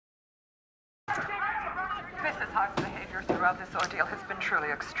Hart's behavior throughout this ordeal has been truly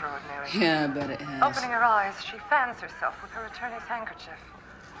extraordinary. Yeah, I bet it has. Opening her eyes, she fans herself with her attorney's handkerchief.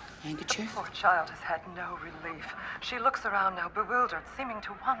 Handkerchief? The poor child has had no relief. She looks around now, bewildered, seeming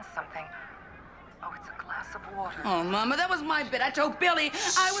to want something. Oh, it's a glass of water. Oh, Mama, that was my bit. I told Billy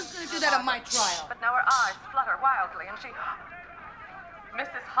I was going to do that at my trial. But now her eyes flutter wildly, and she...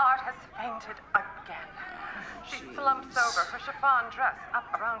 Mrs. Hart has fainted again. She slumps over, her chiffon dress up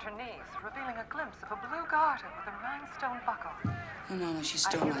around her knees, revealing a glimpse of a blue garter with a rhinestone buckle. Oh, Mama, she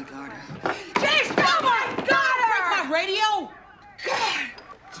stole my garter. She stole my garter! Break my radio! God!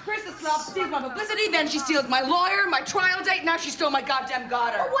 First the slop steals my publicity, then she steals my lawyer, my trial date, now she stole my goddamn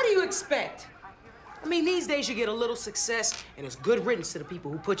garter. Well, what do you expect? I mean, these days you get a little success, and it's good riddance to the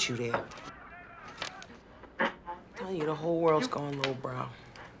people who put you there. I'm telling you, the whole world's gone lowbrow.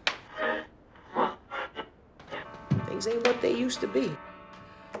 Things ain't what they used to be.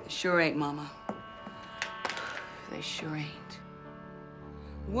 They sure ain't, Mama. They sure ain't.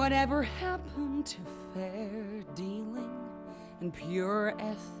 Whatever happened to fair dealing and pure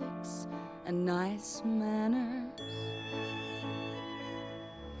ethics and nice manners?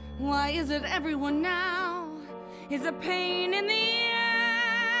 Why is it everyone now is a pain in the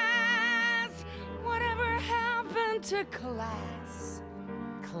ass? Whatever happened to class?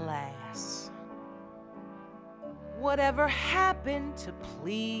 Class. Whatever happened to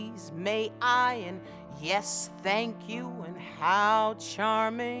please, may I, and yes, thank you, and how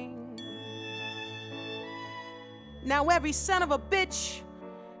charming. Now every son of a bitch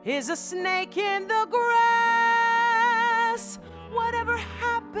is a snake in the grass. Whatever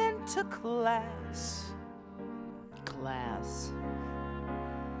happened to class? Class.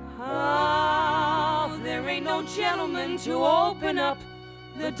 Oh, there ain't no gentleman to open up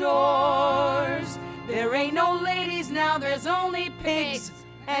the doors. There ain't no ladies now, there's only pigs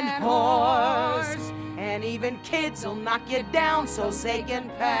and whores. And even kids will knock you down so they can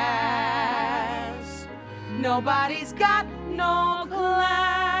pass. Nobody's got no class.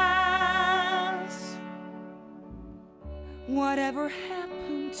 Whatever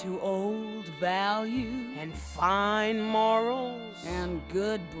happened to old values And fine morals. and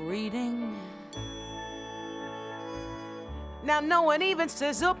good breeding? Now no one even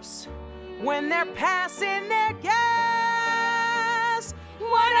says oops when they're passing their gas.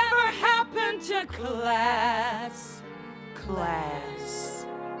 Whatever happened to class? Class.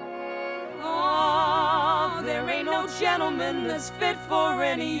 Oh, there ain't no gentleman that's fit for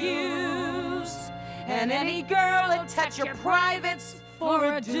any use. And any girl will touch your privates for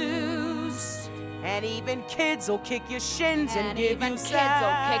a deuce. And even kids will kick your shins and give even you kids sass.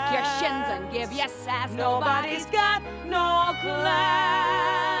 will kick your shins and give you sass. Nobody's got no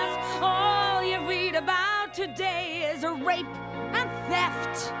class. All you read about today is a rape and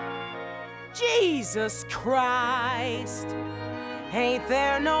theft. Jesus Christ. Ain't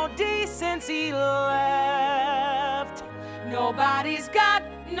there no decency left? Nobody's got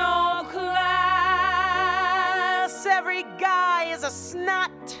no class. Every guy is a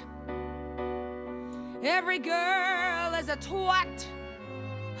snot. Every girl is a twat.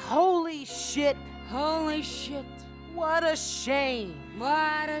 Holy shit. Holy shit. What a shame.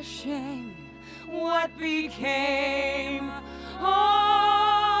 What a shame. What became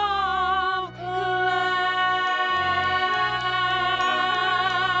of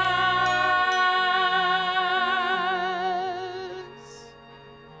class?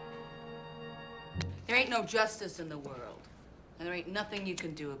 There ain't no justice in the world, and there ain't nothing you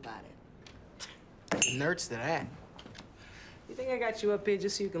can do about it. Nerds to that. You think I got you up here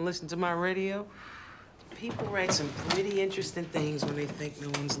just so you can listen to my radio? People write some pretty interesting things when they think no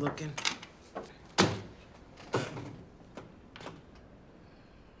one's looking.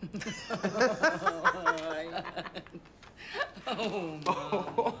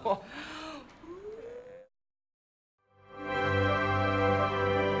 Oh,